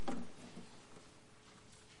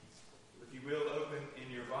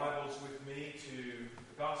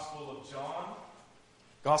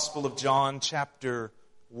Gospel of John, chapter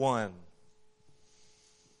 1.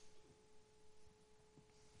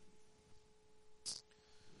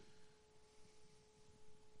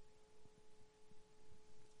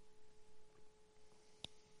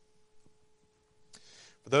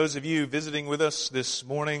 For those of you visiting with us this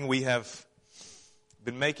morning, we have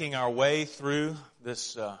been making our way through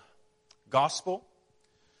this Gospel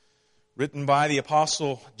written by the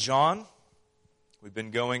Apostle John. We've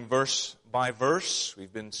been going verse by verse.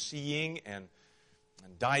 We've been seeing and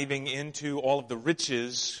diving into all of the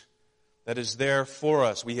riches that is there for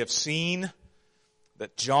us. We have seen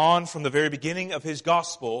that John, from the very beginning of his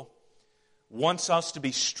Gospel, wants us to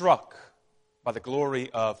be struck by the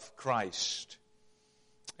glory of Christ.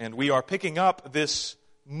 And we are picking up this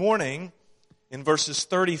morning in verses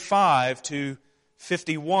 35 to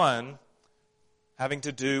 51, having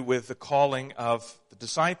to do with the calling of the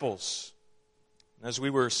disciples. As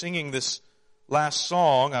we were singing this last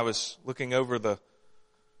song, I was looking over the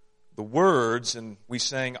words, and we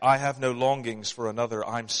sang, "I have no longings for another,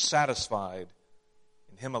 I'm satisfied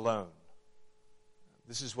in Him alone."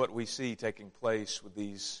 This is what we see taking place with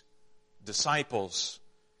these disciples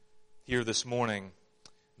here this morning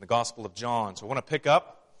in the Gospel of John. So I want to pick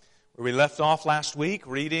up where we left off last week,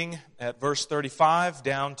 reading at verse 35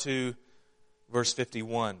 down to verse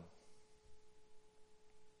 51.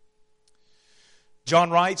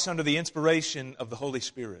 John writes under the inspiration of the Holy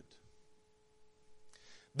Spirit.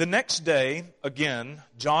 The next day, again,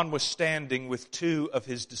 John was standing with two of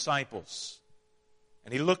his disciples.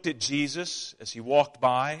 And he looked at Jesus as he walked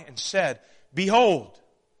by and said, "Behold,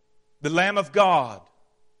 the Lamb of God."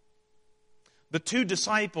 The two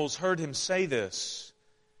disciples heard him say this,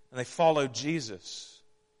 and they followed Jesus.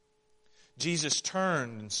 Jesus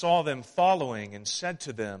turned and saw them following and said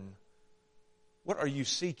to them, "What are you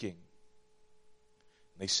seeking?"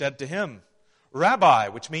 They said to him, "Rabbi,"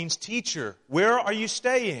 which means teacher, "where are you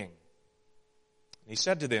staying?" And he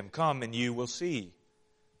said to them, "Come and you will see."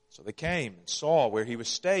 So they came and saw where he was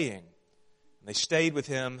staying. And they stayed with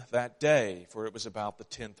him that day, for it was about the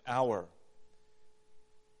 10th hour.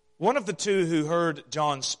 One of the two who heard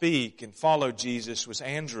John speak and followed Jesus was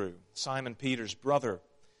Andrew, Simon Peter's brother.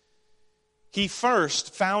 He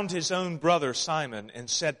first found his own brother Simon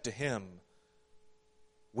and said to him,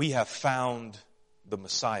 "We have found the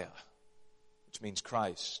Messiah," which means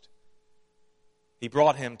Christ. He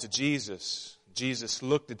brought him to Jesus. Jesus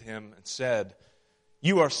looked at him and said,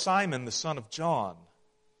 "You are Simon, the son of John.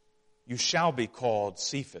 You shall be called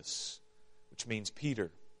Cephas," which means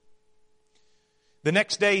Peter. The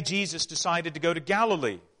next day, Jesus decided to go to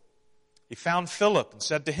Galilee. He found Philip and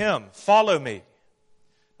said to him, "Follow me."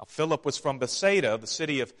 Now, Philip was from Bethsaida, the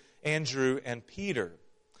city of Andrew and Peter.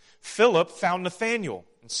 Philip found Nathanael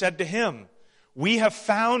and said to him, "We have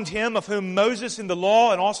found him of whom Moses in the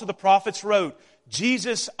law and also the prophets wrote,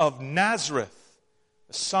 Jesus of Nazareth,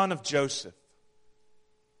 the son of Joseph."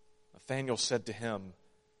 Nathanael said to him,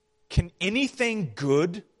 "Can anything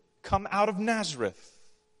good come out of Nazareth?"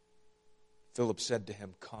 Philip said to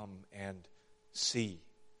him, "Come and see."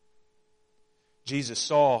 Jesus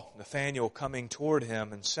saw Nathanael coming toward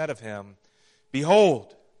him and said of him,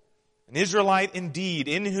 "Behold, an Israelite indeed,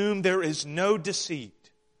 in whom there is no deceit."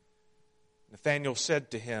 Nathanael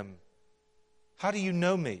said to him, "How do you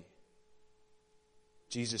know me?"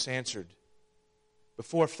 Jesus answered,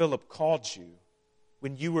 "Before Philip called you,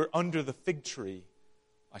 when you were under the fig tree,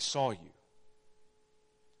 I saw you."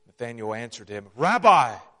 Nathanael answered him,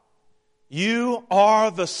 "Rabbi, you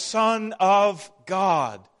are the Son of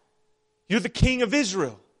God. You're the King of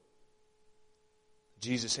Israel."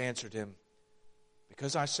 Jesus answered him,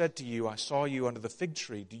 "Because I said to you, I saw you under the fig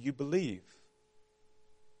tree, do you believe?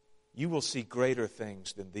 You will see greater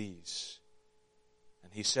things than these."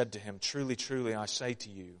 And he said to him, "Truly, truly, I say to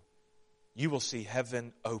you, you will see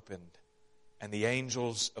heaven opened and the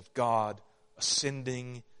angels of God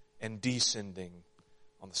ascending and descending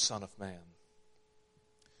on the Son of Man."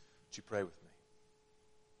 Would you pray with me?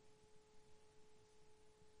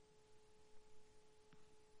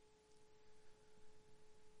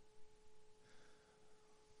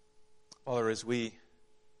 Father, as we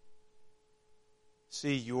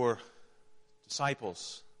see your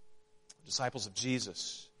disciples of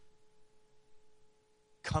Jesus,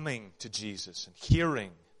 coming to Jesus and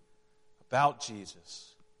hearing about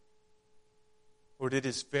Jesus, Lord, it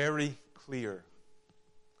is very clear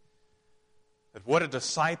that what a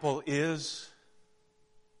disciple is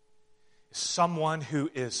someone who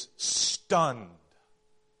is stunned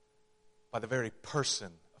by the very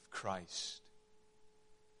person of Christ.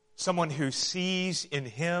 Someone who sees in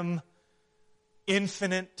Him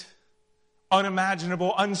infinite,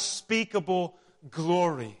 unimaginable, unspeakable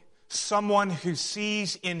glory. Someone who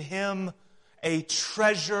sees in him a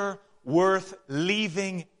treasure worth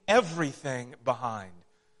leaving everything behind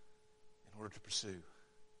in order to pursue.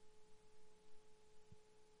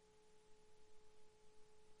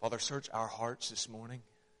 Father, search our hearts this morning.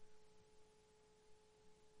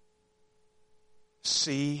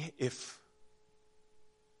 See if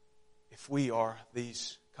we are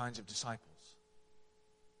these kinds of disciples.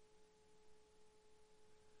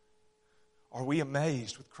 Are we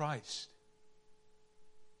amazed with Christ?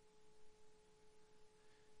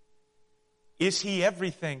 Is He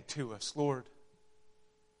everything to us, Lord?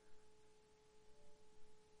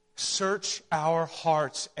 Search our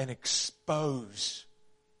hearts and expose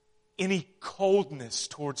any coldness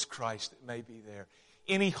towards Christ that may be there,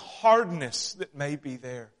 any hardness that may be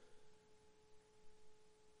there.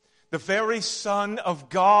 The very Son of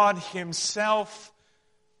God Himself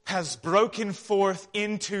has broken forth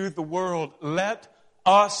into the world. Let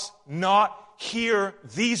us not hear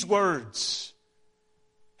these words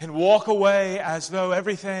and walk away as though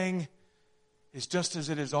everything is just as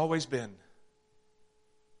it has always been.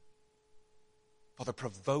 Father,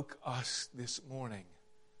 provoke us this morning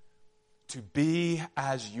to be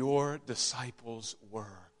as your disciples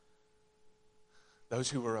were. Those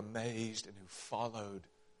who were amazed and who followed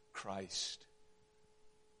Christ.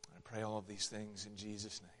 I pray all of these things in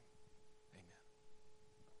Jesus' name. Amen.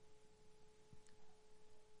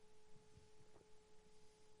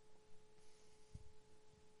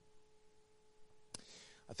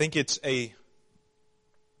 I think it's a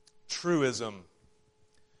truism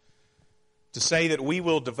to say that we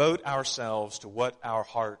will devote ourselves to what our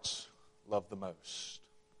hearts love the most.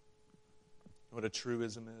 You know what a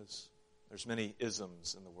truism is? There's many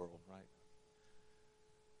isms in the world, right?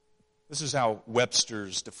 This is how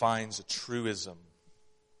Webster's defines a truism.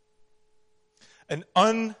 An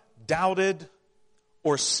undoubted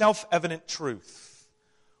or self-evident truth.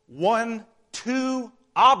 One too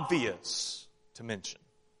obvious to mention.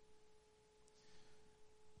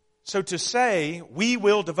 So to say we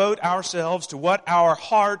will devote ourselves to what our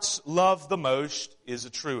hearts love the most is a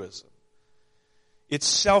truism. It's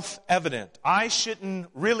self-evident. I shouldn't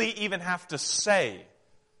really even have to say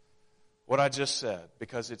what I just said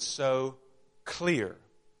because it's so clear.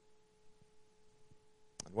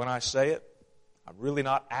 And when I say it, I'm really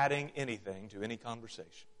not adding anything to any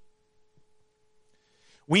conversation.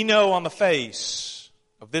 We know on the face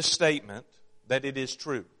of this statement that it is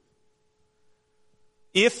true.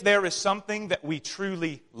 If there is something that we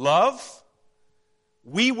truly love,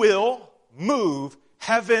 we will move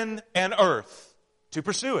heaven and earth to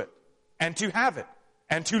pursue it, and to have it,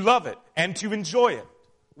 and to love it, and to enjoy it.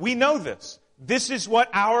 We know this. This is what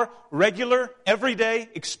our regular, everyday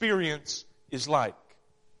experience is like.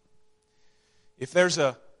 If there's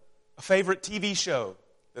a favorite TV show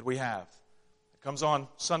that we have, it comes on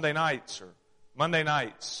Sunday nights or Monday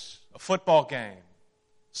nights, a football game,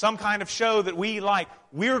 some kind of show that we like,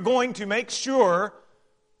 we're going to make sure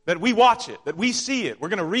that we watch it, that we see it. We're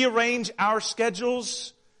going to rearrange our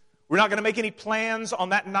schedules. We're not going to make any plans on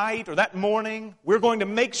that night or that morning. We're going to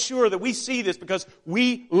make sure that we see this because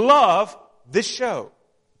we love this show.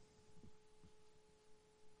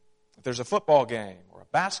 If there's a football game or a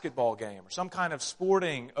basketball game or some kind of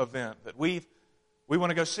sporting event that we want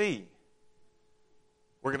to go see,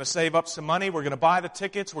 we're going to save up some money. We're going to buy the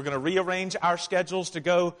tickets. We're going to rearrange our schedules to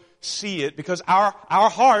go see it because our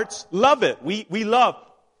hearts love it. We love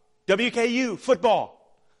WKU football.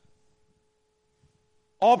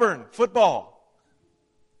 Auburn football.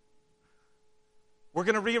 We're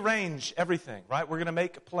going to rearrange everything, right? We're going to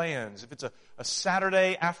make plans. If it's a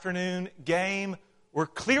Saturday afternoon game, we're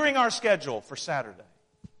clearing our schedule for Saturday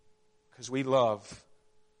because we love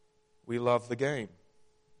the game.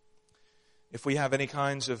 If we have any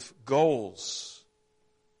kinds of goals,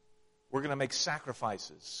 we're going to make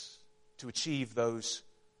sacrifices to achieve those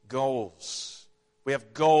goals. We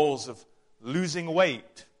have goals of losing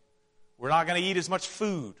weight. We're not going to eat as much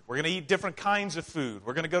food. We're going to eat different kinds of food.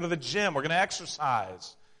 We're going to go to the gym. We're going to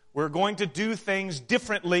exercise. We're going to do things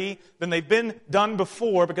differently than they've been done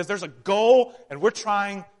before because there's a goal and we're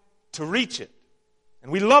trying to reach it.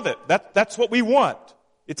 And we love it. That's what we want.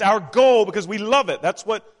 It's our goal because we love it. That's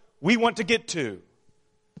what we want to get to.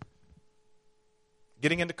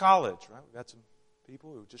 Getting into college, right? We've got some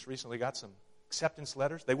people who just recently got some acceptance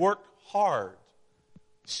letters. They worked hard,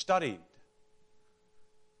 studied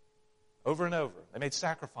over and over. They made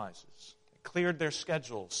sacrifices. They cleared their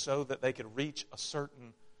schedules so that they could reach a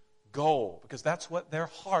certain goal because that's what their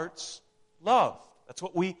hearts love. That's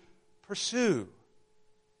what we pursue.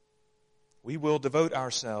 We will devote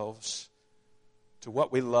ourselves to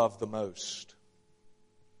what we love the most.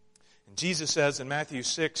 And Jesus says in Matthew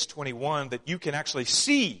 6:21 that you can actually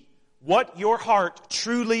see what your heart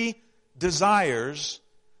truly desires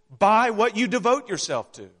by what you devote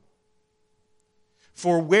yourself to.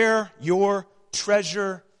 For where your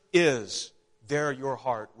treasure is, there your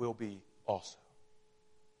heart will be also.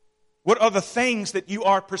 What are the things that you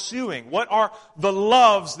are pursuing? What are the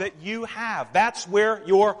loves that you have? That's where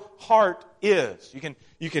your heart is.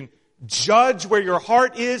 You can judge where your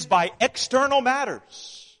heart is by external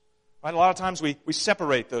matters. Right? A lot of times we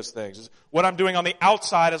separate those things. What I'm doing on the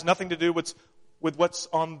outside has nothing to do with what's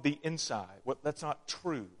on the inside. That's not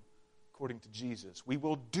true, according to Jesus. We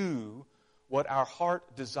will do what our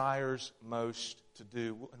heart desires most to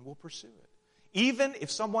do, and we'll pursue it. Even if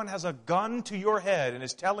someone has a gun to your head and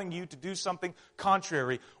is telling you to do something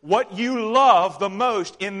contrary, what you love the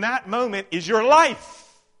most in that moment is your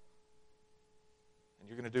life. And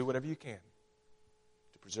you're going to do whatever you can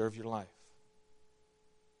to preserve your life.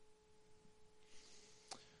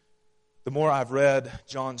 The more I've read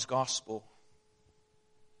John's Gospel,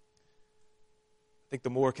 I think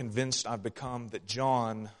the more convinced I've become that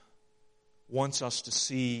John wants us to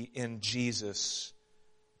see in Jesus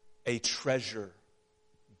a treasure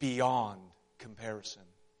beyond comparison,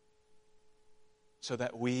 so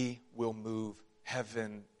that we will move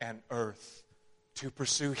heaven and earth to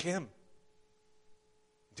pursue Him,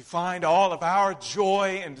 to find all of our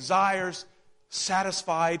joy and desires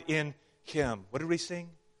satisfied in Him. What did we sing?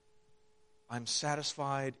 I'm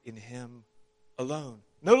satisfied in Him alone.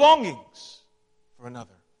 No longings for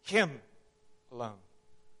another. Him alone.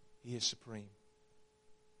 He is supreme.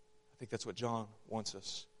 I think that's what John wants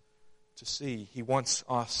us to see. He wants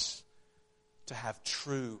us to have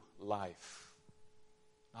true life,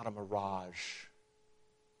 not a mirage,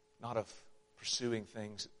 not of pursuing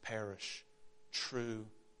things that perish. True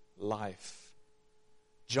life.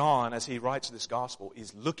 John, as he writes this gospel,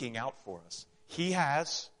 is looking out for us. He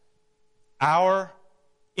has our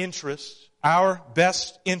interests, our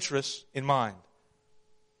best interests in mind.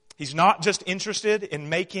 He's not just interested in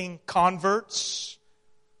making converts.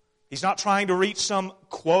 He's not trying to reach some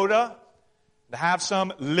quota, to have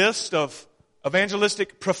some list of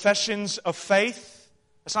evangelistic professions of faith.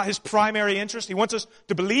 That's not his primary interest. He wants us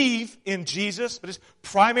to believe in Jesus, but his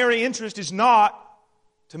primary interest is not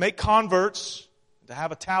to make converts, to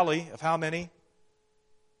have a tally of how many.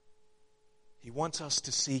 He wants us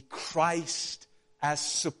to see Christ as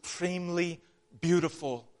supremely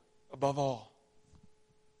beautiful above all.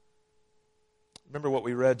 Remember what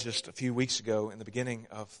we read just a few weeks ago in the beginning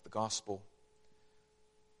of the gospel.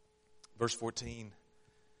 Verse 14.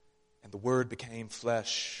 And the Word became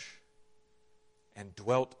flesh and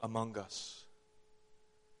dwelt among us.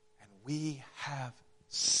 And we have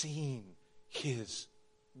seen His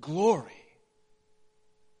glory.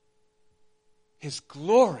 His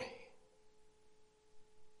glory.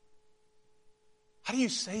 How do you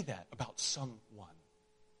say that about someone?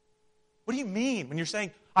 What do you mean when you're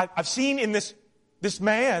saying, I've seen in this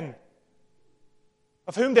man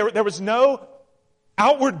of whom there was no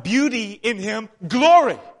outward beauty in him,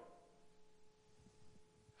 glory?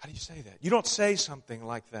 How do you say that? You don't say something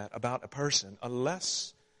like that about a person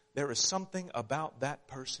unless there is something about that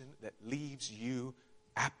person that leaves you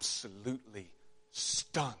absolutely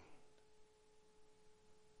stunned.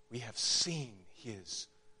 We have seen His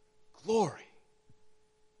glory.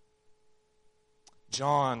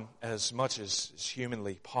 John, as much as is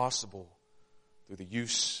humanly possible through the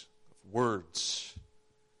use of words,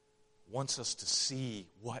 wants us to see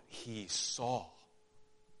what he saw.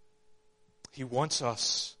 He wants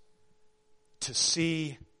us to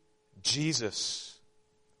see Jesus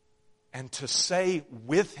and to say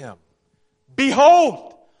with Him,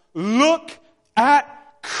 behold, look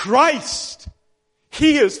at Christ.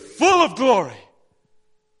 He is full of glory.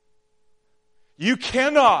 You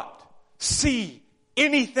cannot see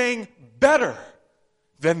anything better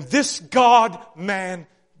than this God-man,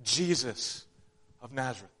 Jesus of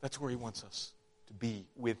Nazareth. That's where He wants us to be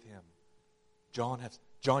with Him.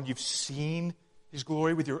 John, you've seen His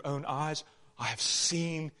glory with your own eyes. I have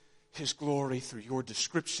seen His glory through your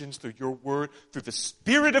descriptions, through your word, through the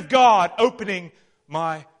Spirit of God opening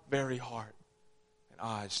my very heart and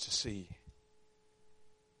eyes to see.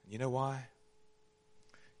 And you know why?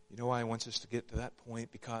 You know why He wants us to get to that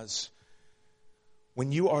point? Because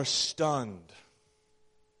when you are stunned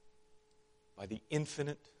by the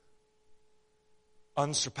infinite,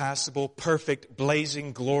 unsurpassable, perfect,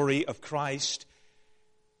 blazing glory of Christ,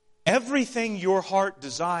 everything your heart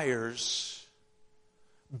desires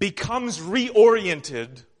becomes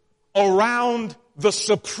reoriented around the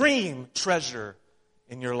supreme treasure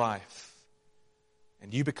in your life.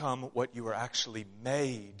 And you become what you were actually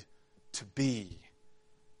made to be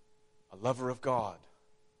a lover of God,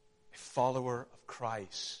 a follower of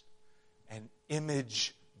Christ, an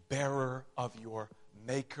image bearer of your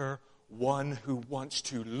Maker, one who wants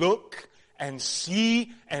to look and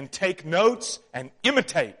see and take notes and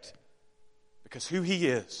imitate, because who He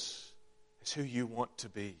is who you want to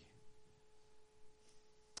be.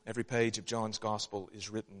 Every page of John's Gospel is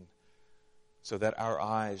written so that our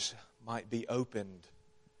eyes might be opened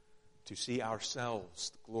to see ourselves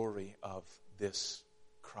the glory of this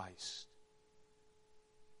Christ.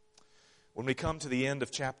 When we come to the end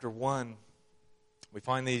of chapter 1, we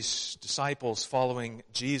find these disciples following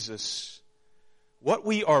Jesus. What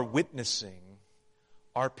we are witnessing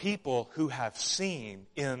are people who have seen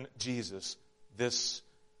in Jesus this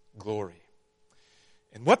glory.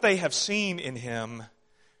 And what they have seen in Him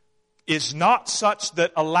is not such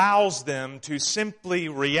that allows them to simply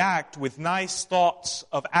react with nice thoughts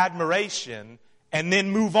of admiration and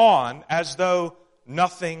then move on as though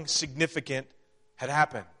nothing significant had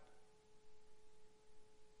happened.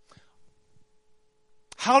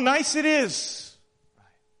 How nice it is.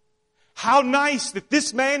 How nice that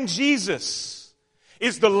this man Jesus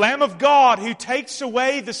is the Lamb of God who takes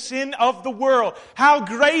away the sin of the world. How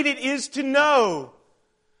great it is to know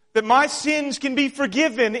that my sins can be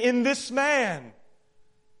forgiven in this man.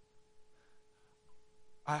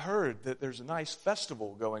 I heard that there's a nice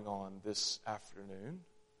festival going on this afternoon.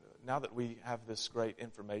 Now that we have this great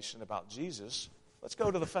information about Jesus, let's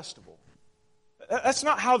go to the festival. That's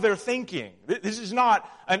not how they're thinking. This is not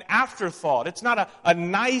an afterthought. It's not a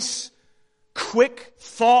nice, quick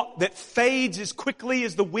thought that fades as quickly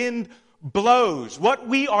as the wind blows. What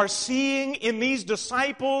we are seeing in these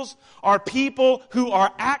disciples are people who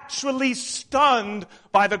are actually stunned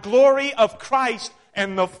by the glory of Christ,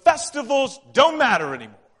 and the festivals don't matter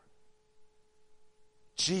anymore.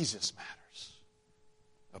 Jesus matters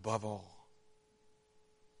above all.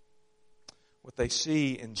 What they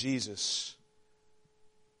see in Jesus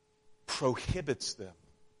prohibits them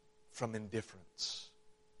from indifference.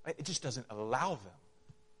 It just doesn't allow them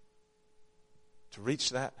to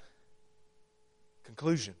reach that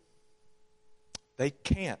conclusion. They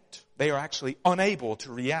can't. They are actually unable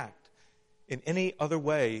to react in any other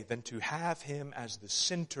way than to have Him as the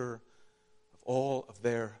center of all of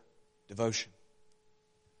their devotion.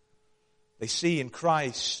 They see in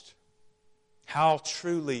Christ how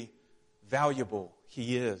truly valuable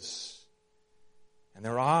He is. And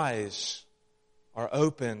their eyes are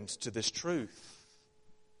opened to this truth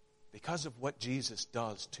because of what Jesus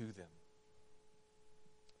does to them.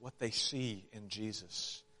 What they see in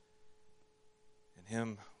Jesus. And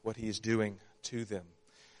Him, what He is doing to them.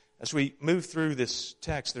 As we move through this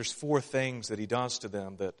text, there's 4 things that He does to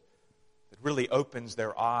them that really opens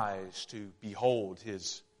their eyes to behold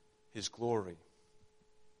His glory.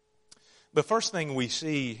 The first thing we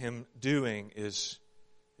see Him doing is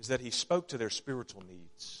that He spoke to their spiritual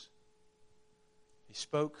needs. He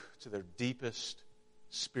spoke to their deepest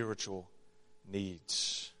spiritual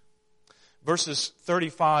needs. Verses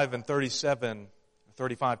 35 and 37,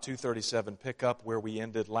 35 to 37, pick up where we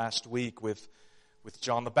ended last week with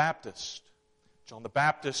John the Baptist. John the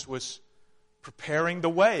Baptist was preparing the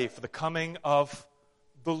way for the coming of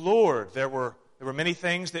the Lord. There were many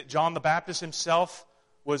things that John the Baptist himself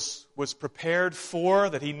was prepared for,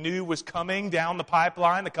 that he knew was coming down the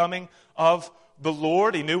pipeline, the coming of the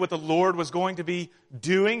Lord. He knew what the Lord was going to be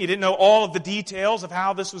doing. He didn't know all of the details of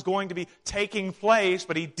how this was going to be taking place,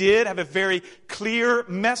 but he did have a very clear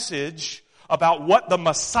message about what the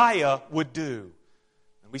Messiah would do.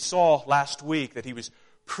 And we saw last week that he was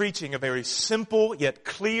preaching a very simple yet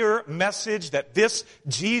clear message that this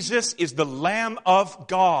Jesus is the Lamb of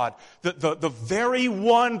God, the very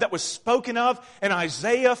one that was spoken of in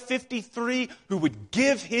Isaiah 53, who would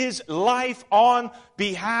give His life on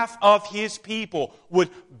behalf of His people, would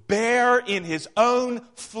bear in His own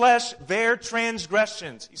flesh their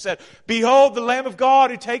transgressions. He said, "Behold the Lamb of God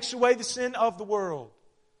who takes away the sin of the world."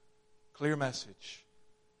 Clear message.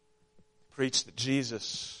 Preached that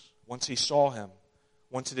Jesus, once he saw Him,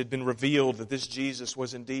 once it had been revealed that this Jesus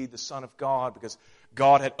was indeed the Son of God, because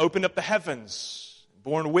God had opened up the heavens,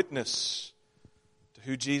 borne witness to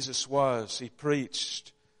who Jesus was, he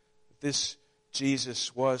preached that this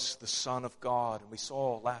Jesus was the Son of God. And we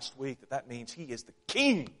saw last week that means He is the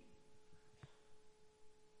King.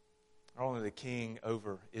 Not only the King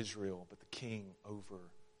over Israel, but the King over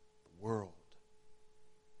the world.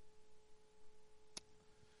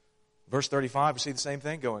 Verse 35, we see the same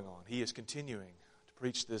thing going on. He is continuing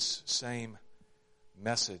preach this same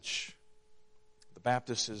message. The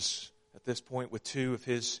Baptist is at this point with 2 of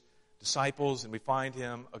his disciples, and we find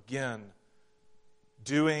him again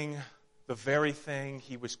doing the very thing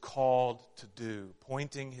he was called to do,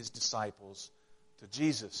 pointing his disciples to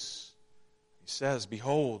Jesus. He says,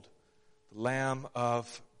 "Behold, the Lamb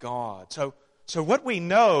of God." So what we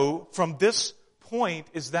know from this point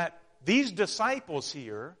is that these disciples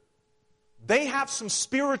here, they have some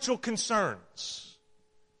spiritual concerns.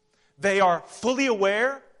 They are fully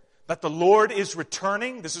aware that the Lord is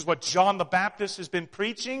returning. This is what John the Baptist has been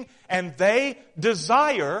preaching. And they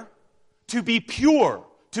desire to be pure,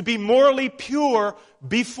 to be morally pure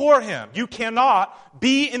before Him. You cannot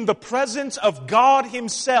be in the presence of God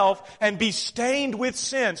Himself and be stained with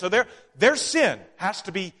sin. So their sin has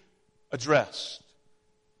to be addressed,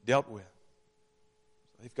 dealt with.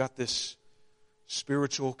 They've got this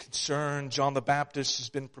spiritual concern. John the Baptist has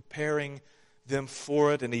been preparing them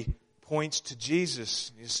for it, and he points to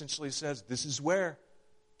Jesus. He essentially says, this is where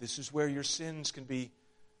your sins can be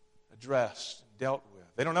addressed and dealt with.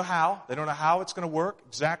 They don't know how. They don't know how it's going to work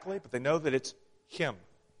exactly, but they know that it's Him.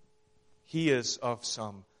 He is of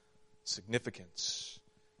some significance.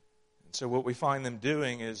 And so what we find them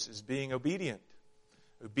doing is being obedient.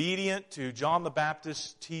 Obedient to John the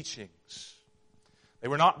Baptist's teachings. They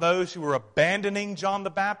were not those who were abandoning John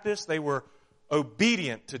the Baptist. They were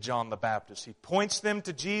obedient to John the Baptist. He points them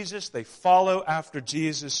to Jesus. They follow after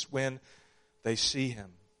Jesus when they see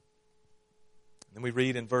Him. And then we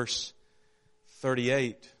read in verse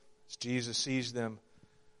 38, as Jesus sees them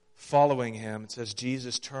following Him, it says,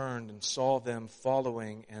 Jesus turned and saw them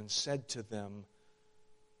following and said to them,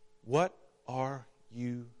 "What are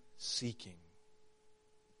you seeking?"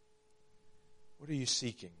 What are you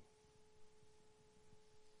seeking?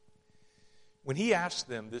 When He asks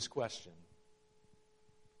them this question,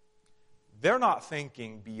 they're not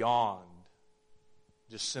thinking beyond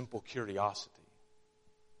just simple curiosity.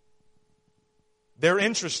 They're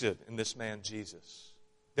interested in this man, Jesus.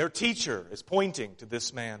 Their teacher is pointing to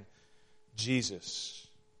this man, Jesus.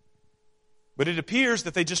 But it appears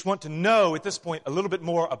that they just want to know at this point a little bit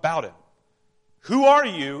more about Him. Who are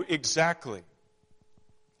you exactly?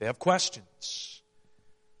 They have questions.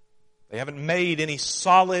 They haven't made any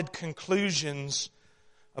solid conclusions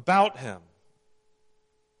about Him.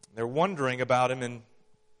 They're wondering about Him in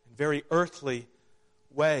very earthly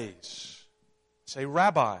ways. Say,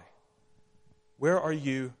 "Rabbi, where are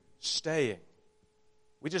you staying?"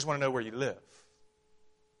 We just want to know where you live.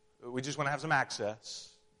 We just want to have some access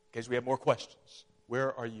in case we have more questions.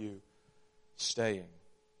 Where are you staying?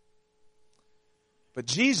 But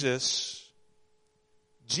Jesus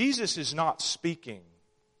is not speaking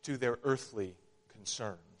to their earthly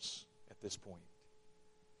concerns at this point.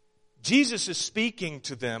 Jesus is speaking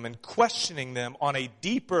to them and questioning them on a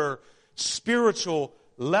deeper spiritual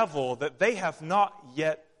level that they have not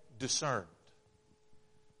yet discerned.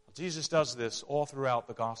 Jesus does this all throughout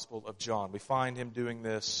the Gospel of John. We find Him doing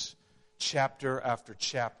this chapter after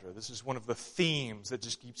chapter. This is one of the themes that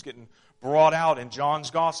just keeps getting brought out in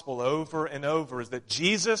John's Gospel over and over, is that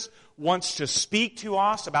Jesus wants to speak to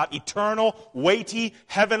us about eternal, weighty,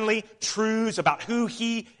 heavenly truths about who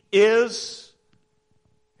He is.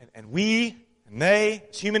 And we and they,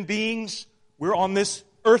 as human beings, we're on this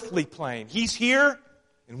earthly plane. He's here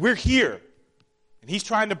and we're here. And He's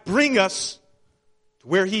trying to bring us to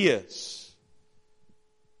where He is.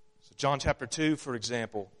 So John chapter 2, for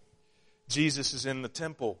example, Jesus is in the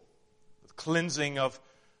temple, the cleansing of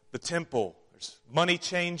the temple. There's money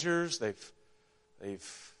changers.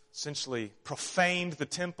 They've essentially profaned the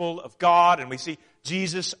temple of God, and we see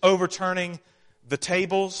Jesus overturning the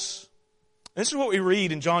tables. This is what we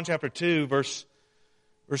read in John chapter 2, verse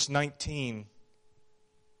 19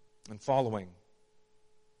 and following.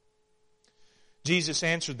 Jesus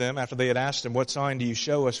answered them after they had asked Him, "What sign do you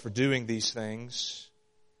show us for doing these things?"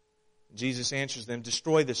 Jesus answers them,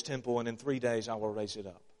 "Destroy this temple, and in 3 days I will raise it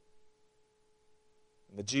up."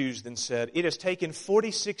 And the Jews then said, "It has taken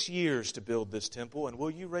 46 years to build this temple, and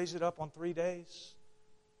will you raise it up on 3 days?"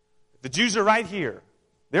 The Jews are right here.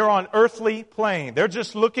 They're on earthly plane. They're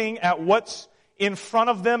just looking at what's in front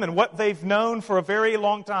of them and what they've known for a very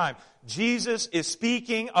long time. Jesus is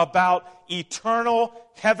speaking about eternal,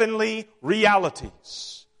 heavenly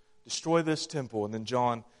realities. Destroy this temple. And then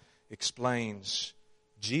John explains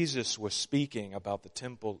Jesus was speaking about the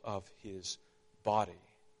temple of His body.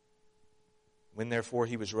 When therefore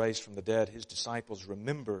He was raised from the dead, His disciples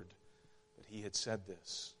remembered that He had said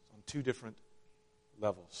this on two different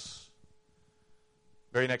levels.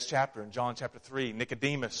 Very next chapter, in John chapter 3,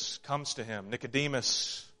 Nicodemus comes to Him.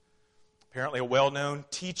 Nicodemus, apparently a well-known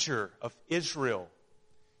teacher of Israel.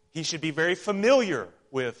 He should be very familiar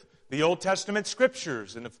with the Old Testament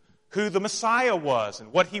Scriptures and of who the Messiah was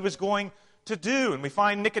and what He was going to do. And we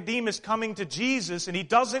find Nicodemus coming to Jesus, and he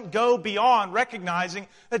doesn't go beyond recognizing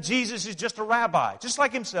that Jesus is just a rabbi, just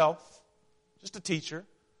like himself, just a teacher.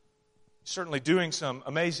 He's certainly doing some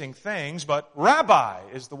amazing things, but rabbi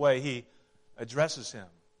is the way he addresses him,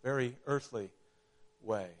 very earthly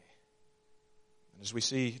way. And as we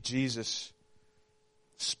see Jesus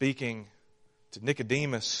speaking to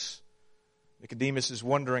Nicodemus, Nicodemus is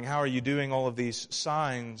wondering, how are you doing all of these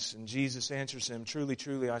signs? And Jesus answers him, truly,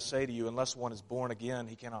 truly, I say to you, unless one is born again,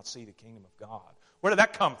 he cannot see the kingdom of God. Where did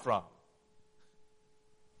that come from?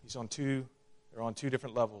 They're on two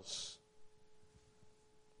different levels.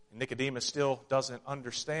 And Nicodemus still doesn't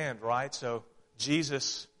understand, right? So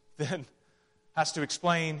Jesus then has to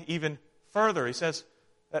explain even further. He says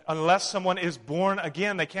that unless someone is born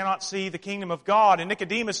again, they cannot see the kingdom of God. And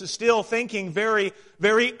Nicodemus is still thinking very,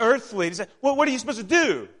 very earthly. He said, well, what are you supposed to do?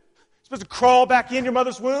 You're supposed to crawl back in your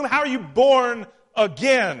mother's womb? How are you born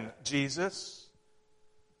again, Jesus?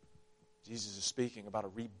 Jesus is speaking about a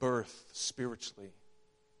rebirth spiritually,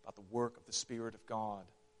 about the work of the Spirit of God.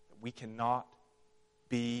 That we cannot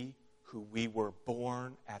be who we were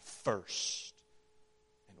born at first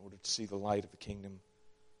in order to see the light of the kingdom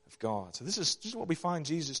of God. So this is what we find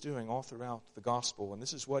Jesus doing all throughout the gospel, and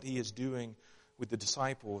this is what he is doing with the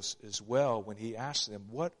disciples as well when he asks them,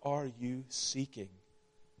 what are you seeking?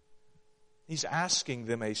 He's asking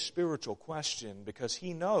them a spiritual question because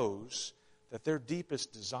he knows that their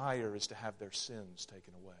deepest desire is to have their sins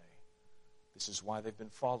taken away. This is why they've been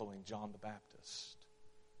following John the Baptist.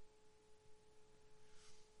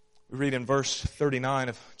 We read in verse 39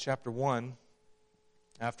 of chapter 1,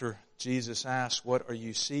 after Jesus asked, what are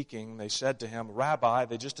you seeking? They said to him, Rabbi.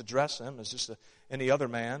 They just address him as just any other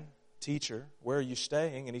man, teacher. Where are you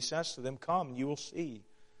staying? And he says to them, come and you will see.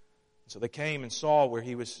 So they came and saw where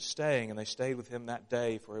he was staying, and they stayed with him that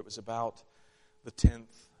day, for it was about the 10th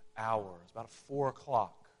hour. It was about 4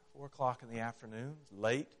 o'clock. 4 o'clock in the afternoon,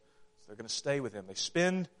 late. So they're going to stay with him. They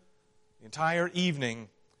spend the entire evening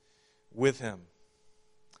with him.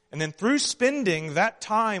 And then through spending that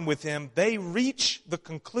time with him, they reach the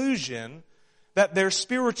conclusion that their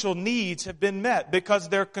spiritual needs have been met because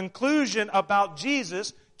their conclusion about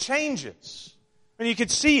Jesus changes. And you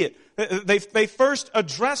could see it. They first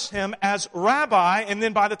address him as rabbi, and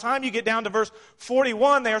then by the time you get down to verse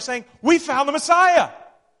 41, they are saying, we found the Messiah.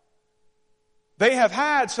 They have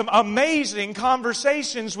had some amazing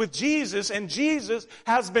conversations with Jesus, and Jesus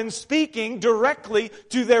has been speaking directly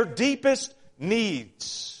to their deepest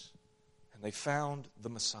needs. And they found the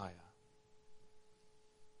Messiah.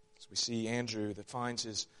 So we see Andrew that finds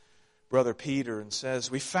his brother Peter and says,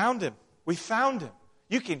 we found him. We found him.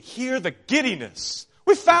 You can hear the giddiness.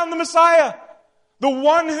 We found the Messiah. The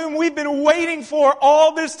one whom we've been waiting for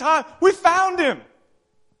all this time. We found him.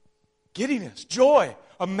 Giddiness, joy,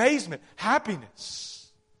 amazement,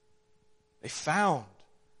 happiness. They found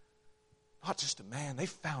not just a man, they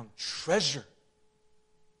found treasure.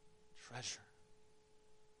 Treasure.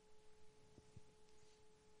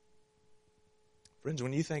 Friends,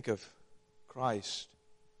 when you think of Christ,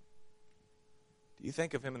 do you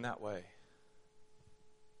think of him in that way?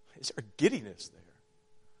 Is there a giddiness there?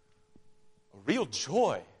 A real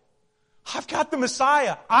joy? I've got the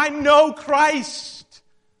Messiah. I know Christ.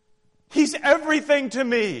 He's everything to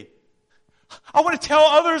me. I want to tell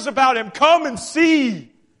others about him. Come and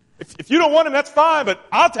see. If you don't want him, that's fine, but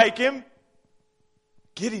I'll take him.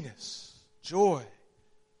 Giddiness, joy.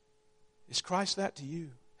 Is Christ that to you?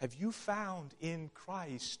 Have you found in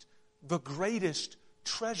Christ the greatest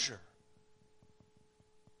treasure?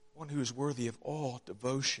 One who is worthy of all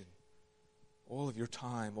devotion, all of your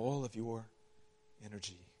time, all of your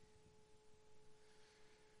energy.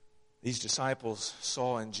 These disciples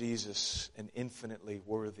saw in Jesus an infinitely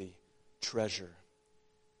worthy treasure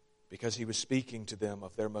because he was speaking to them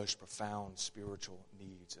of their most profound spiritual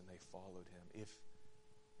needs, and they followed him. If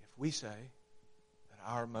we say that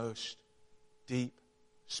our most deep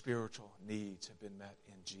spiritual needs have been met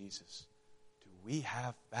in Jesus, do we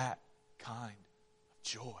have that kind of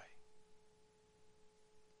joy?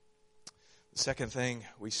 The second thing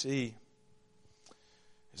we see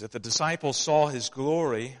is that the disciples saw his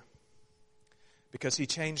glory because he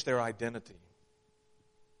changed their identity.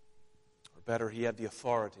 Or better, he had the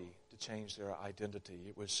authority to change their identity.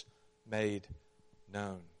 It was made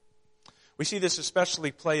known. We see this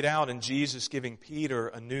especially played out in Jesus giving Peter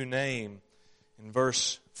a new name in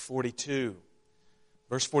verse 42.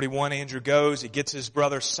 Verse 41, Andrew goes, he gets his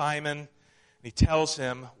brother Simon, and he tells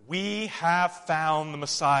him, we have found the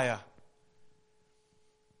Messiah.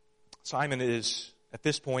 Simon is, at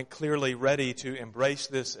this point, clearly ready to embrace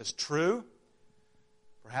this as true.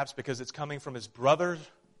 Perhaps because it's coming from his brother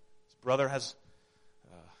brother has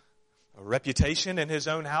a reputation in his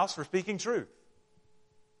own house for speaking truth.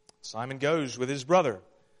 Simon goes with his brother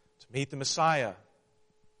to meet the Messiah.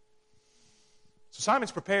 So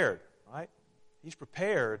Simon's prepared, right? He's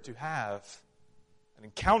prepared to have an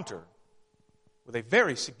encounter with a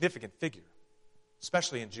very significant figure,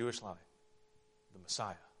 especially in Jewish life, the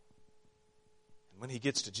Messiah. And when he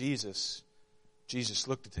gets to Jesus, Jesus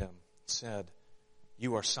looked at him and said,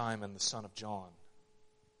 "You are Simon, the son of John.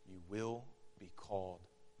 You will be called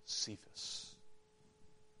Cephas."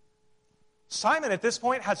 Simon at this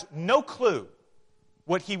point has no clue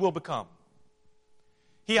what he will become.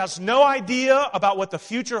 He has no idea about what the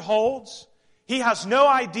future holds. He has no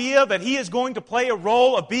idea that he is going to play a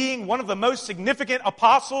role of being one of the most significant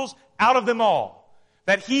apostles out of them all.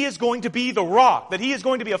 That he is going to be the rock. That he is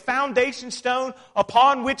going to be a foundation stone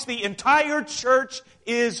upon which the entire church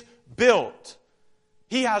is built.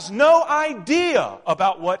 He has no idea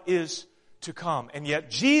about what is to come. And yet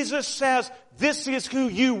Jesus says, this is who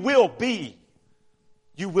you will be.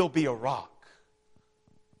 You will be a rock.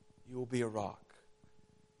 You will be a rock.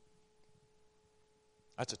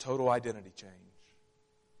 That's a total identity change.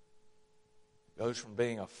 Goes from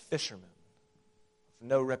being a fisherman of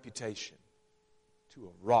no reputation to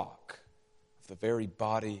a rock of the very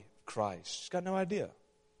body of Christ. He's got no idea.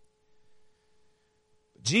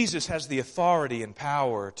 But Jesus has the authority and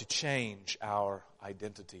power to change our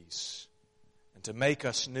identities and to make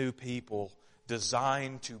us new people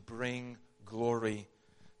designed to bring glory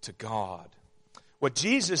to God. What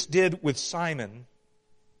Jesus did with Simon,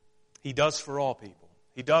 he does for all people.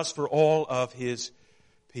 He does for all of his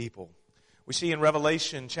people. We see in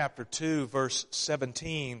Revelation chapter 2, verse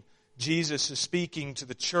 17, Jesus is speaking to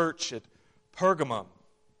the church at Pergamum.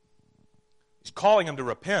 He's calling them to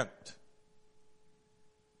repent.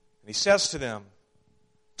 And he says to them,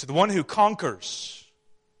 to the one who conquers.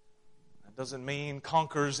 That doesn't mean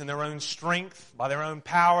conquers in their own strength, by their own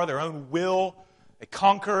power, their own will. They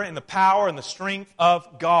conquer in the power and the strength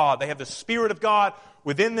of God. They have the Spirit of God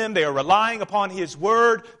within them. They are relying upon His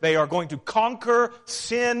Word. They are going to conquer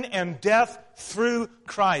sin and death through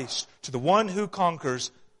Christ. To the one who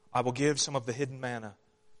conquers, I will give some of the hidden manna.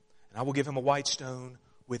 And I will give him a white stone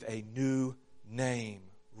with a new name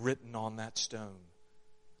written on that stone.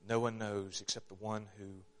 No one knows except the one who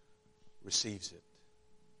receives it.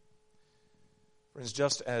 Friends,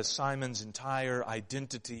 just as Simon's entire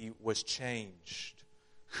identity was changed,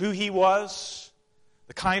 who he was,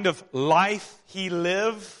 the kind of life he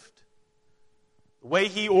lived, the way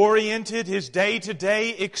he oriented his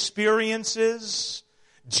day-to-day experiences,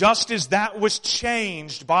 just as that was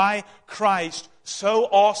changed by Christ, so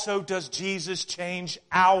also does Jesus change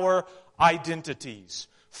our identities.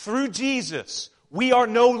 Through Jesus, we are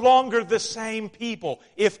no longer the same people.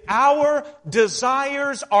 If our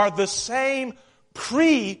desires are the same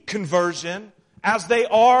pre-conversion as they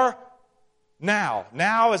are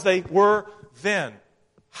now as they were then,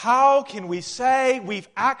 how can we say we've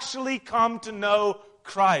actually come to know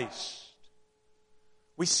Christ?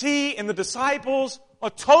 We see in the disciples a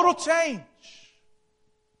total change,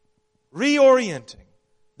 reorienting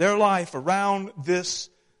their life around this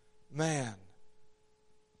man.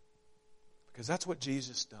 Because that's what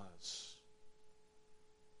Jesus does.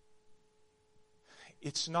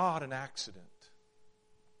 It's not an accident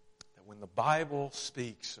that when the Bible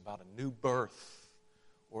speaks about a new birth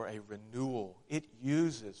or a renewal, it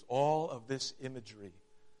uses all of this imagery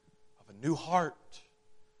of a new heart,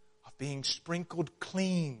 of being sprinkled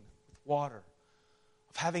clean with water,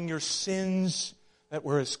 of having your sins that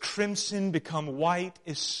were as crimson become white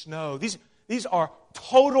as snow. These are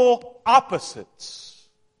total opposites.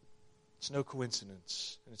 It's no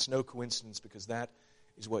coincidence. And it's no coincidence because that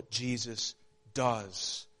is what Jesus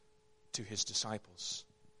does to His disciples.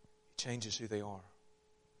 He changes who they are.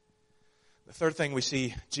 The third thing we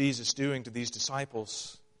see Jesus doing to these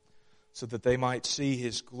disciples so that they might see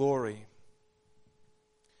His glory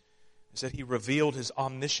is that He revealed His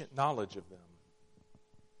omniscient knowledge of them.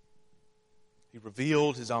 He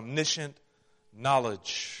revealed His omniscient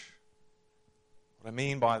knowledge. What I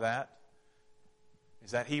mean by that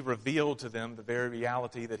is that He revealed to them the very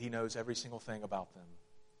reality that He knows every single thing about them.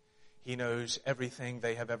 He knows everything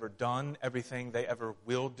they have ever done, everything they ever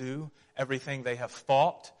will do, everything they have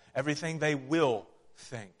thought, everything they will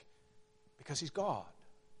think. Because He's God.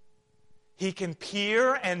 He can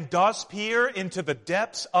peer and does peer into the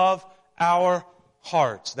depths of our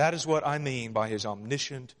hearts. That is what I mean by His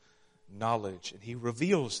omniscient knowledge. And He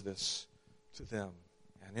reveals this to them.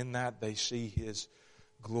 And in that they see His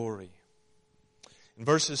glory. In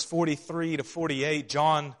verses 43 to 48,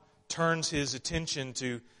 John turns his attention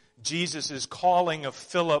to Jesus' calling of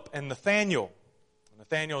Philip and Nathanael.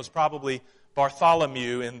 Nathanael is probably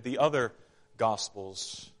Bartholomew in the other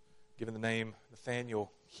Gospels, given the name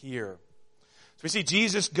Nathanael here. So we see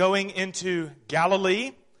Jesus going into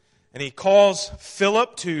Galilee, and he calls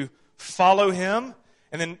Philip to follow him.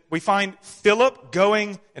 And then we find Philip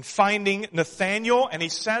going and finding Nathanael, and he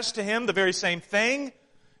says to him the very same thing,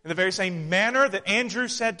 in the very same manner that Andrew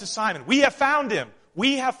said to Simon. We have found him.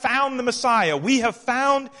 We have found the Messiah. We have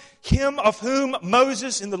found him of whom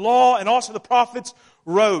Moses in the law and also the prophets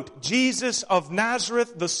wrote, Jesus of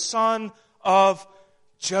Nazareth, the son of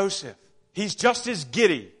Joseph. He's just as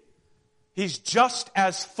giddy. He's just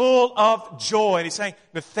as full of joy. And he's saying,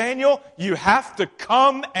 Nathanael, you have to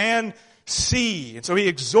come and see. And so he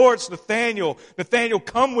exhorts Nathanael, Nathanael,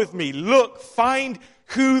 come with me. Look, find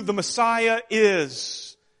who the Messiah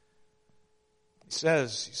is. He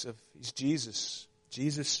says, he's Jesus.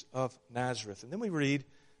 Jesus of Nazareth. And then we read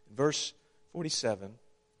in verse 47,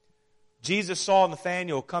 Jesus saw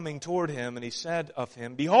Nathanael coming toward him, and he said of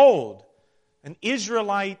him, Behold, an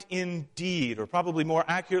Israelite indeed, or probably more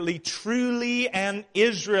accurately, truly an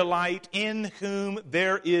Israelite in whom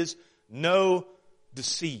there is no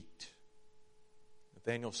deceit.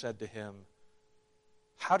 Nathanael said to him,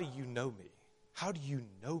 How do you know me? How do you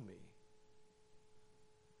know me?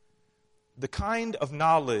 The kind of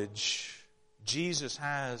knowledge Jesus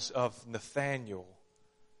has of Nathanael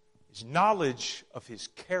is knowledge of his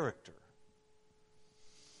character.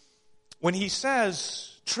 When he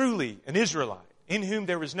says, truly an Israelite, in whom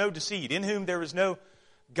there is no deceit, in whom there is no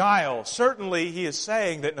guile, certainly he is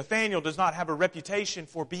saying that Nathanael does not have a reputation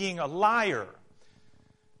for being a liar.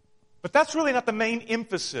 But that's really not the main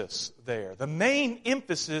emphasis there. The main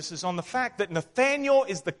emphasis is on the fact that Nathanael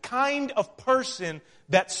is the kind of person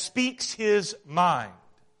that speaks his mind.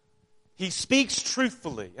 He speaks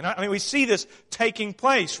truthfully. And I mean, we see this taking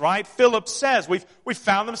place, right? Philip says, we've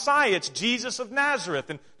found the Messiah. It's Jesus of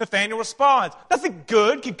Nazareth. And Nathanael responds, nothing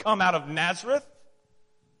good can come out of Nazareth.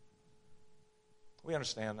 We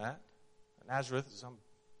understand that. Nazareth is some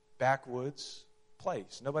backwoods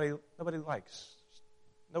place. Nobody likes.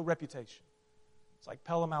 No reputation. It's like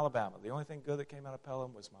Pelham, Alabama. The only thing good that came out of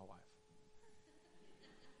Pelham was my wife.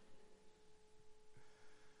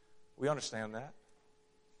 We understand that.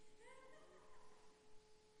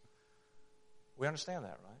 We understand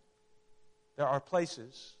that, right? There are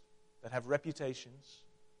places that have reputations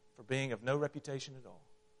for being of no reputation at all.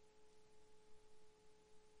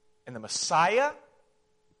 And the Messiah,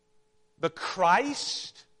 the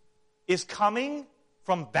Christ, is coming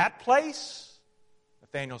from that place.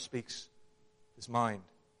 Nathanael speaks his mind.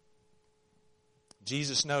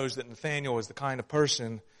 Jesus knows that Nathanael is the kind of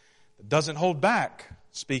person that doesn't hold back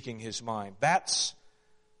speaking his mind. That's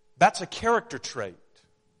a character trait.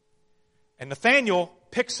 And Nathanael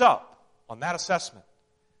picks up on that assessment.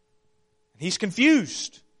 He's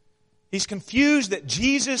confused. He's confused that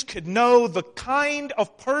Jesus could know the kind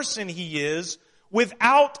of person he is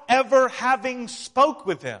without ever having spoke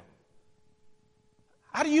with him.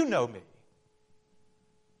 How do you know me?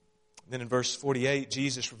 Then in verse 48,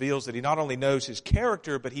 Jesus reveals that he not only knows his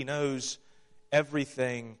character, but he knows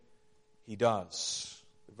everything he does.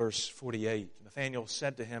 Verse 48, Nathanael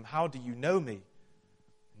said to him, How do you know me?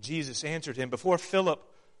 Jesus answered him, Before Philip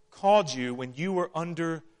called you, when you were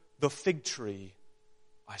under the fig tree,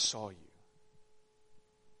 I saw you.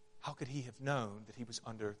 How could he have known that he was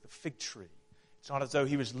under the fig tree? It's not as though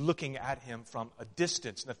he was looking at him from a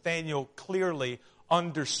distance. Nathanael clearly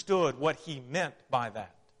understood what he meant by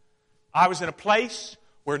that. I was in a place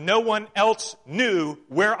where no one else knew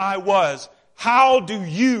where I was. How do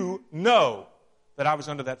you know that I was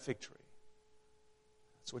under that fig tree?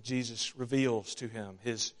 That's what Jesus reveals to him,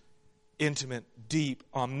 his intimate, deep,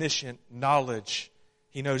 omniscient knowledge.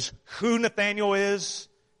 He knows who Nathanael is.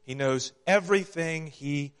 He knows everything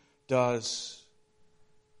he does.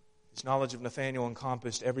 His knowledge of Nathanael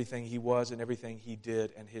encompassed everything he was and everything he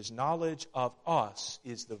did, and his knowledge of us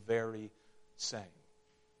is the very same.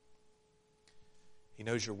 He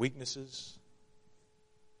knows your weaknesses.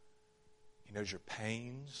 He knows your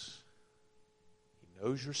pains. He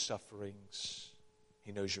knows your sufferings.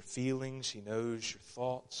 He knows your feelings. He knows your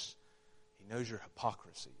thoughts. He knows your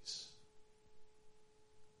hypocrisies.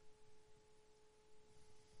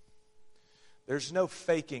 There's no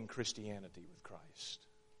faking Christianity with Christ.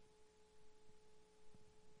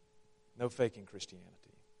 No faking Christianity.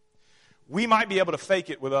 We might be able to fake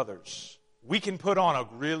it with others. We can put on a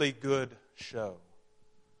really good show.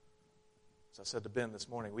 As I said to Ben this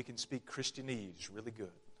morning, we can speak Christianese really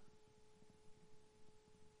good.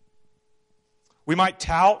 We might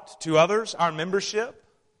tout to others our membership.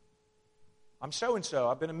 I'm so-and-so.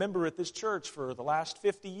 I've been a member at this church for the last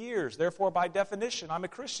 50 years. Therefore, by definition, I'm a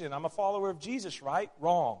Christian. I'm a follower of Jesus, right?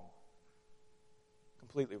 Wrong.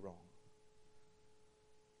 Completely wrong.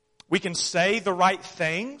 We can say the right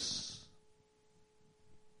things.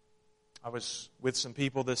 I was with some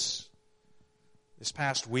people this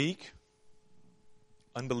past week,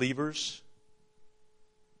 unbelievers,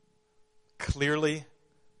 clearly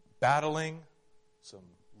battling some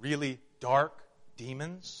really dark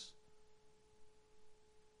demons.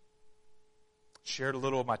 Shared a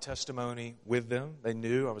little of my testimony with them. They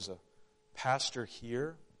knew I was a pastor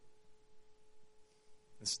here.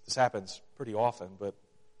 This happens pretty often, but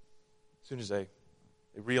as soon as they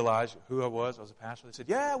realized who I was a pastor, they said,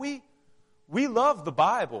 yeah, we love the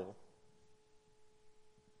Bible.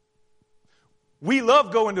 We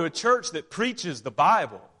love going to a church that preaches the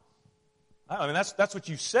Bible. I mean, that's what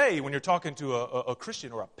you say when you're talking to a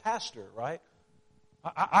Christian or a pastor, right?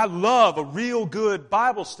 I love a real good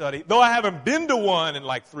Bible study, though I haven't been to one in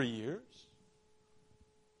like 3 years.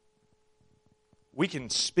 We can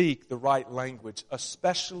speak the right language,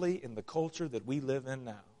 especially in the culture that we live in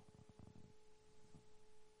now.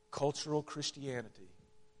 Cultural Christianity.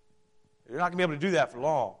 You're not going to be able to do that for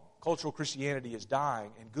long. Cultural Christianity is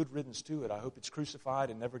dying, and good riddance to it. I hope it's crucified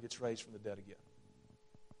and never gets raised from the dead again.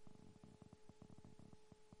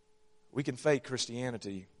 We can fake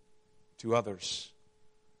Christianity to others.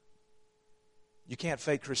 You can't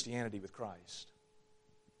fake Christianity with Christ.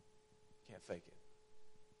 You can't fake it.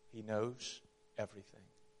 He knows everything.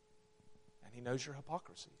 And He knows your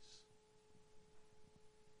hypocrisies.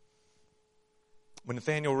 When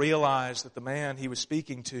Nathanael realized that the man he was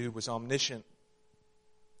speaking to was omniscient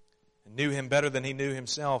and knew him better than he knew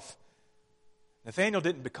himself, Nathanael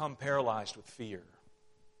didn't become paralyzed with fear.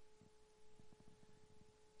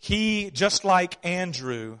 He, just like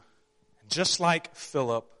Andrew, just like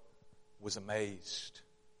Philip, was amazed.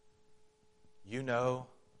 You know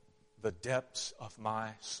the depths of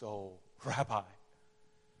my soul, Rabbi.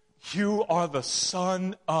 You are the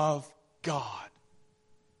Son of God,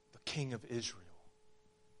 the King of Israel.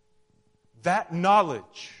 That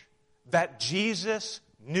knowledge that Jesus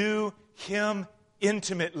knew him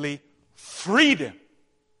intimately freed him.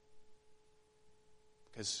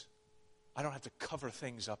 Because I don't have to cover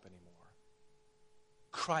things up anymore.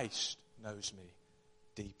 Christ knows me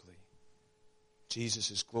deeply.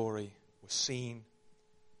 Jesus' glory was seen,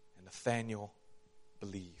 and Nathanael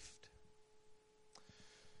believed.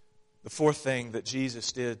 The fourth thing that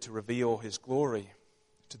Jesus did to reveal His glory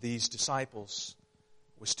to these disciples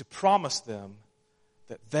was to promise them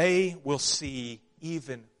that they will see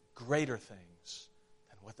even greater things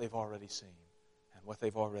than what they've already seen and what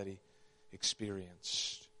they've already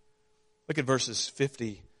experienced. Look at verses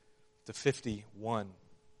 50 to 51.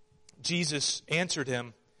 Jesus answered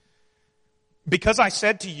him, "Because I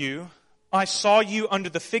said to you, I saw you under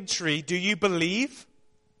the fig tree, do you believe?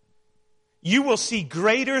 You will see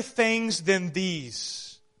greater things than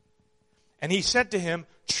these." And he said to him,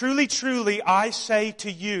 "Truly, truly, I say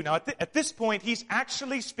to you." Now, at this point, he's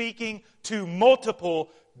actually speaking to multiple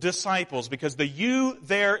disciples because the you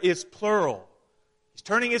there is plural. He's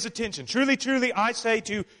turning his attention. "Truly, truly, I say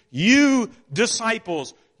to you,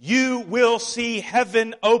 disciples, you will see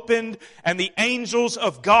heaven opened and the angels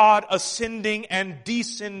of God ascending and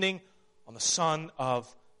descending on the Son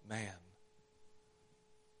of Man."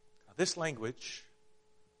 Now, this language,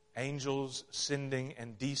 angels ascending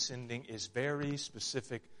and descending, is very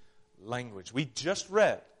specific language. We just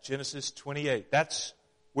read Genesis 28. That's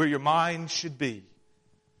where your mind should be.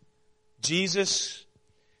 Jesus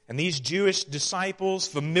and these Jewish disciples,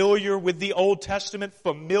 familiar with the Old Testament,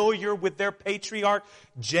 familiar with their patriarch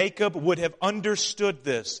Jacob, would have understood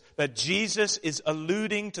this, that Jesus is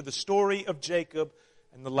alluding to the story of Jacob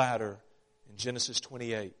and the ladder in Genesis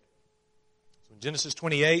 28. So in Genesis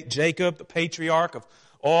 28, Jacob, the patriarch of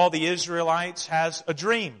all the Israelites, has a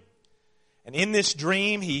dream. And in this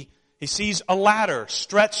dream, he sees a ladder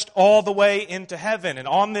stretched all the way into heaven. And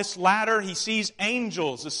on this ladder, he sees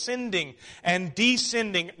angels ascending and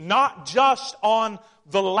descending, not just on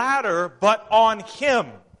the ladder, but on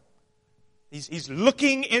him. He's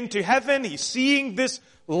looking into heaven, he's seeing this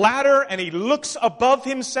ladder, and he looks above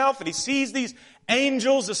himself, and he sees these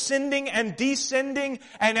angels ascending and descending,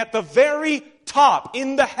 and at the very top,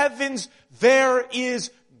 in the heavens, there is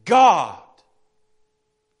God.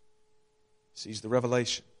 He sees the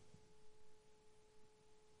revelation.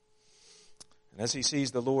 And as he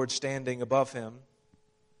sees the Lord standing above him,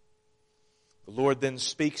 the Lord then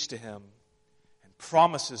speaks to him and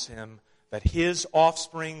promises him that his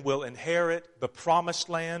offspring will inherit the promised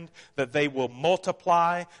land, that they will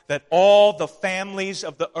multiply, that all the families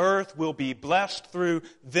of the earth will be blessed through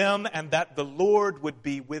them, and that the Lord would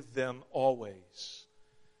be with them always.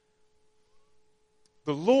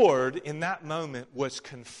 The Lord, in that moment, was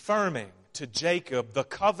confirming to Jacob the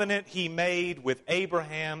covenant he made with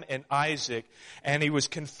Abraham and Isaac. And he was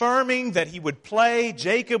confirming that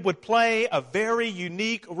Jacob would play a very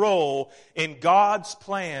unique role in God's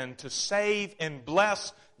plan to save and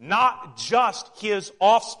bless not just his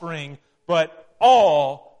offspring, but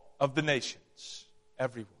all of the nations.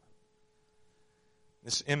 Everyone.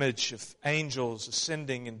 This image of angels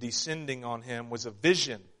ascending and descending on him was a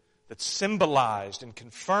vision that symbolized and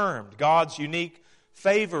confirmed God's unique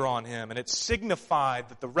favor on him. And it signified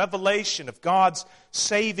that the revelation of God's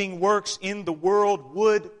saving works in the world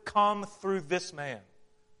would come through this man,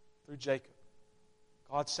 through Jacob.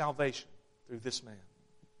 God's salvation through this man.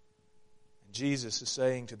 And Jesus is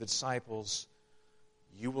saying to the disciples,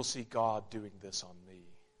 you will see God doing this on me.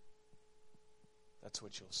 That's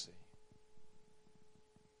what you'll see.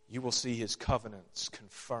 You will see His covenants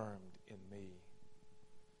confirmed in me.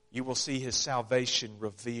 You will see His salvation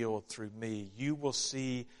revealed through me. You will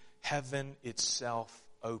see heaven itself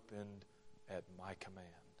opened at my command.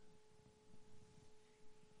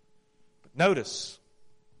 But notice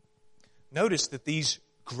that these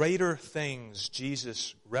greater things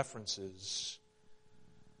Jesus references,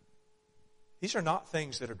 these are not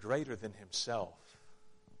things that are greater than Himself.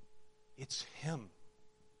 It's Him.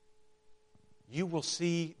 You will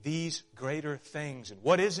see these greater things. And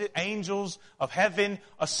what is it? Angels of heaven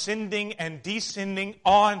ascending and descending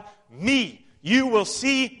on me. You will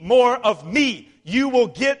see more of me. You will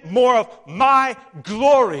get more of my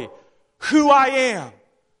glory. Who I am.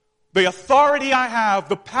 The authority I have.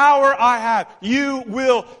 The power I have. You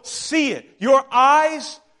will see it. Your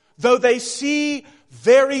eyes, though they see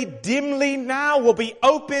very dimly now, will be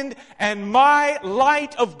opened, and my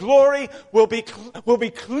light of glory will be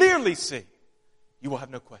clearly seen. You will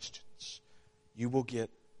have no questions. You will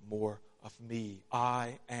get more of me.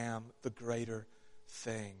 I am the greater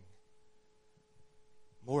thing.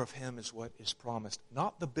 More of Him is what is promised,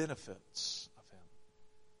 not the benefits of Him.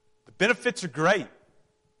 The benefits are great.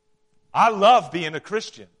 I love being a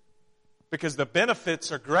Christian because the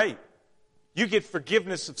benefits are great. You get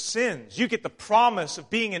forgiveness of sins. You get the promise of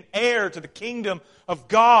being an heir to the kingdom of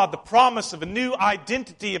God. The promise of a new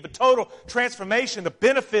identity, of a total transformation. The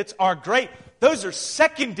benefits are great. Those are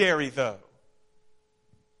secondary, though.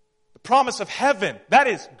 The promise of heaven, that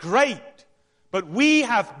is great. But we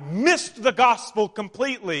have missed the gospel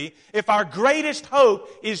completely if our greatest hope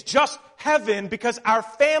is just heaven because our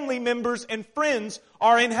family members and friends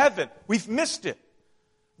are in heaven. We've missed it.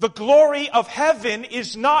 The glory of heaven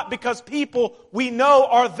is not because people we know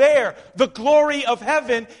are there. The glory of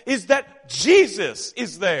heaven is that Jesus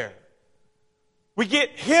is there. We get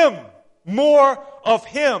Him, more of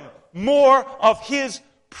Him, more of His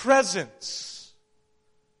presence.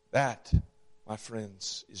 That, my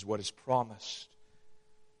friends, is what is promised.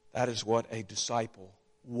 That is what a disciple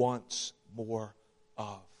wants more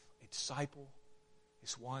of. A disciple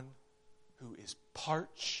is one who is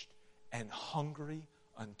parched and hungry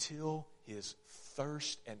until his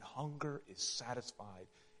thirst and hunger is satisfied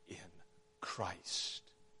in Christ.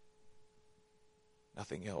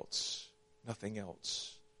 Nothing else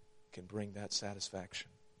can bring that satisfaction.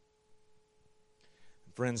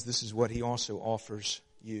 And friends, this is what He also offers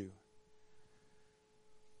you.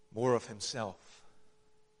 More of Himself.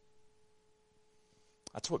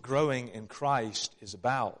 That's what growing in Christ is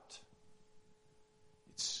about.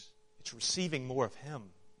 It's receiving more of Him.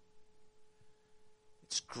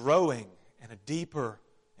 It's growing in a deeper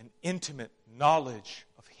and intimate knowledge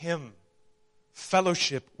of Him,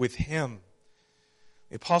 fellowship with Him.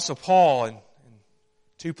 The Apostle Paul, in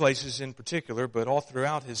two places in particular, but all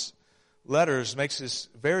throughout his letters, makes this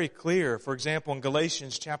very clear. For example, in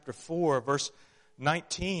Galatians chapter 4, verse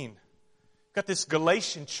 19, you've got this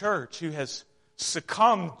Galatian church who has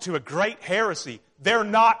succumbed to a great heresy. They're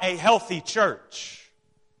not a healthy church.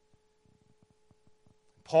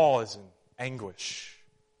 Paul is in anguish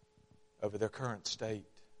over their current state.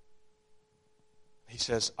 He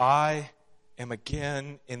says, I am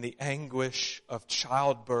again in the anguish of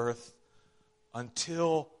childbirth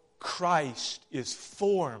until Christ is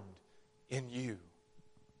formed in you.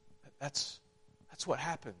 That's what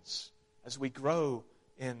happens as we grow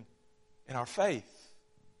in our faith.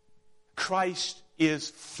 Christ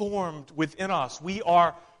is formed within us. We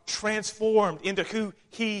are transformed into who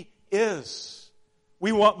He is.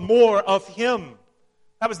 We want more of Him.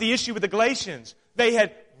 That was the issue with the Galatians. They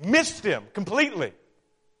had missed Him completely.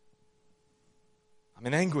 I'm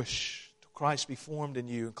in anguish till Christ be formed in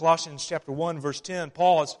you. In Colossians chapter 1, verse 10,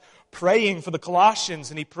 Paul is praying for the Colossians,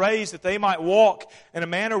 and he prays that they might walk in a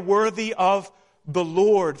manner worthy of the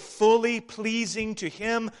Lord, fully pleasing to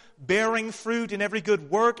Him, bearing fruit in every good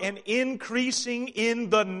work, and increasing in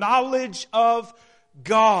the knowledge of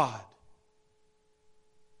God.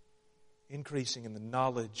 Increasing in the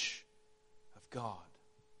knowledge of God.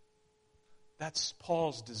 That's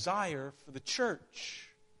Paul's desire for the church,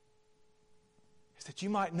 is that you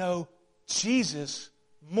might know Jesus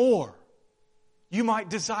more. You might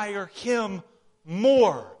desire Him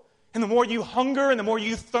more. And the more you hunger and the more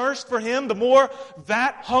you thirst for Him, the more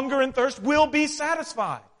that hunger and thirst will be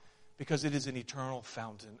satisfied, because it is an eternal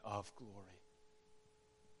fountain of glory.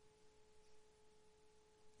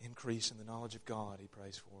 Increase in the knowledge of God, he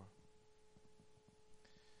prays for.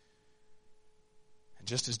 And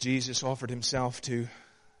just as Jesus offered Himself to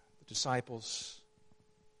the disciples,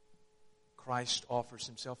 Christ offers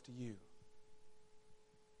Himself to you.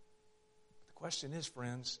 The question is,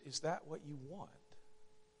 friends, is that what you want?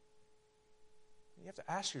 You have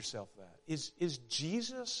to ask yourself that. Is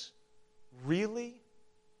Jesus really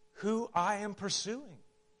who I am pursuing?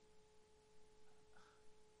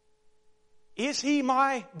 Is He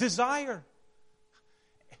my desire?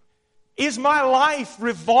 Is my life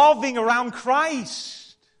revolving around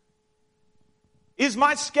Christ? Is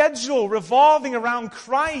my schedule revolving around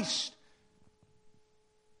Christ?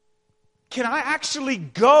 Can I actually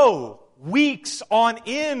go weeks on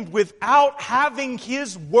end without having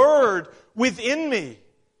His Word within me?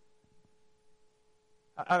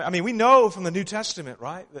 I mean, we know from the New Testament,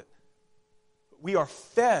 right, that we are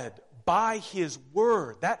fed by His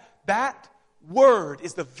Word. That Word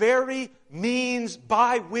is the very means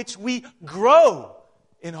by which we grow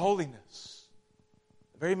in holiness.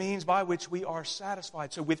 The very means by which we are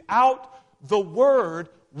satisfied. So without the Word,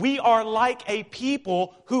 we are like a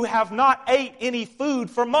people who have not ate any food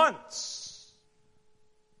for months.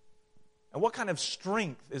 And what kind of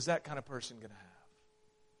strength is that kind of person going to have?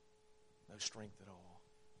 No strength at all.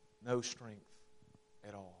 No strength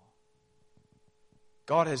at all.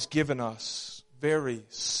 God has given us very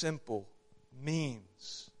simple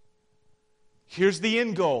means. Here's the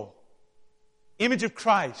end goal. Image of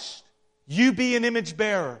Christ. You be an image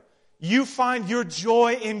bearer. You find your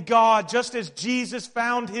joy in God just as Jesus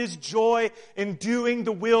found His joy in doing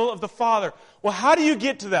the will of the Father. Well, how do you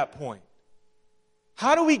get to that point?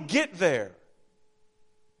 How do we get there?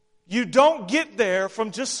 You don't get there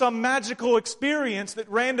from just some magical experience that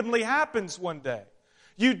randomly happens one day.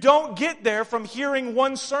 You don't get there from hearing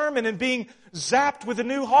one sermon and being zapped with a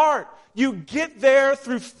new heart. You get there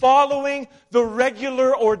through following the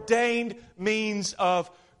regular ordained means of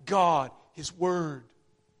God, His Word,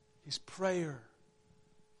 His prayer.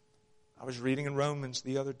 I was reading in Romans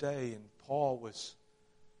the other day, and Paul was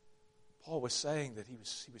saying that he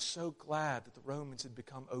was so glad that the Romans had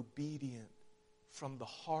become obedient from the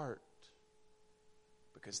heart,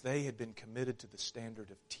 because they had been committed to the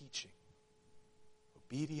standard of teaching.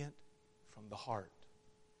 Obedient from the heart.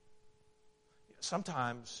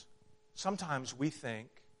 Sometimes we think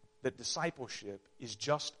that discipleship is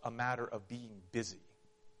just a matter of being busy.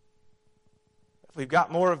 If we've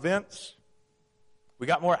got more events, we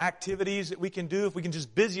got more activities that we can do, if we can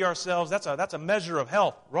just busy ourselves, that's a measure of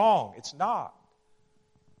health. Wrong. It's not.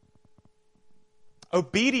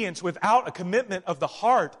 Obedience without a commitment of the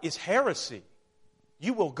heart is heresy.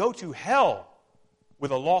 You will go to hell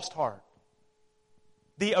with a lost heart.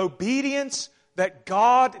 The obedience that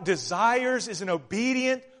God desires is an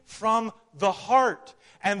obedience from the heart.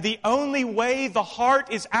 And the only way the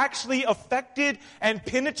heart is actually affected and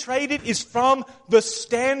penetrated is from the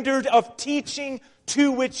standard of teaching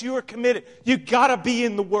to which you are committed. You gotta be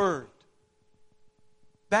in the Word.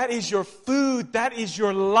 That is your food. That is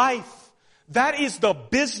your life. That is the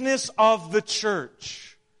business of the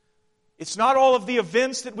church. It's not all of the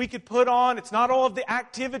events that we could put on. It's not all of the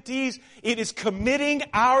activities. It is committing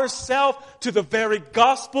ourselves to the very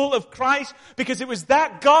gospel of Christ, because it was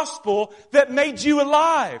that gospel that made you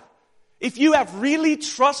alive. If you have really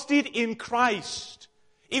trusted in Christ,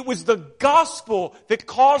 it was the gospel that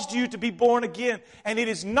caused you to be born again. And it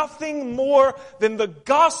is nothing more than the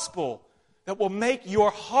gospel that will make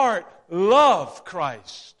your heart love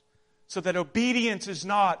Christ, so that obedience is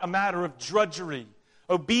not a matter of drudgery.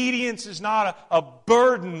 Obedience is not a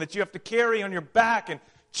burden that you have to carry on your back and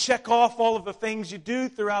check off all of the things you do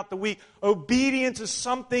throughout the week. Obedience is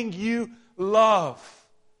something you love.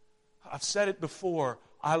 I've said it before.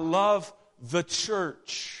 I love the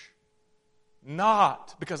church.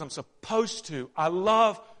 Not because I'm supposed to. I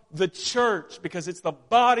love the church because it's the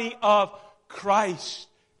body of Christ.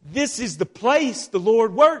 This is the place the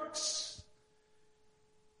Lord works.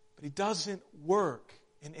 But He doesn't work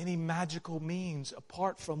in any magical means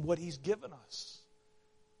apart from what He's given us,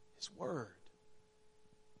 His Word.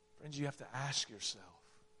 Friends, you have to ask yourself,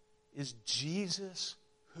 is Jesus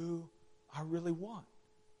who I really want?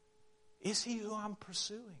 Is He who I'm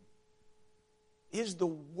pursuing? Is the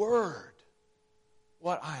Word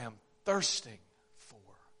what I am thirsting for?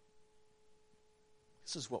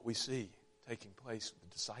 This is what we see taking place with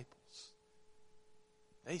the disciples.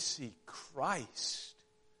 They see Christ,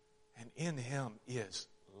 and in Him is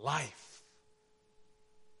life.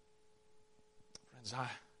 Friends,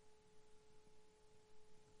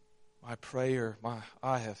 my prayer,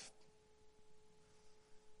 I've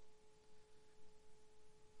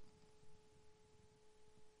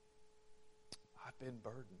been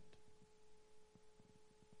burdened.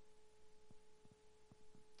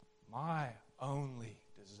 My only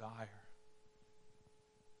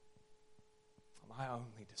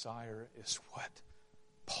desire is what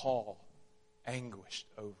Paul anguished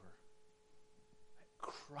over. That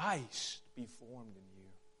Christ be formed in you.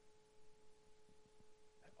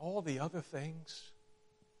 That all the other things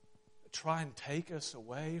that try and take us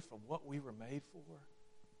away from what we were made for,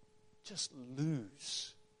 just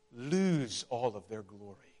lose all of their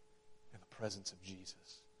glory in the presence of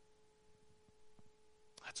Jesus.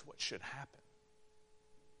 That's what should happen.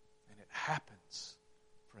 And it happens,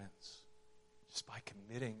 friends, just by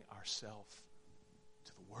committing ourselves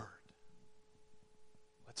to the Word.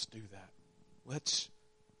 Let's do that. Let's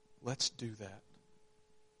do that.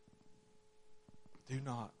 Do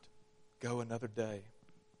not go another day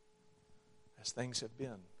as things have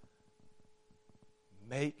been.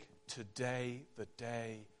 Make today the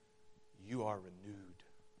day you are renewed.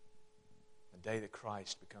 The day that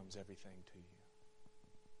Christ becomes everything to you.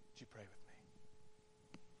 Would you pray with me?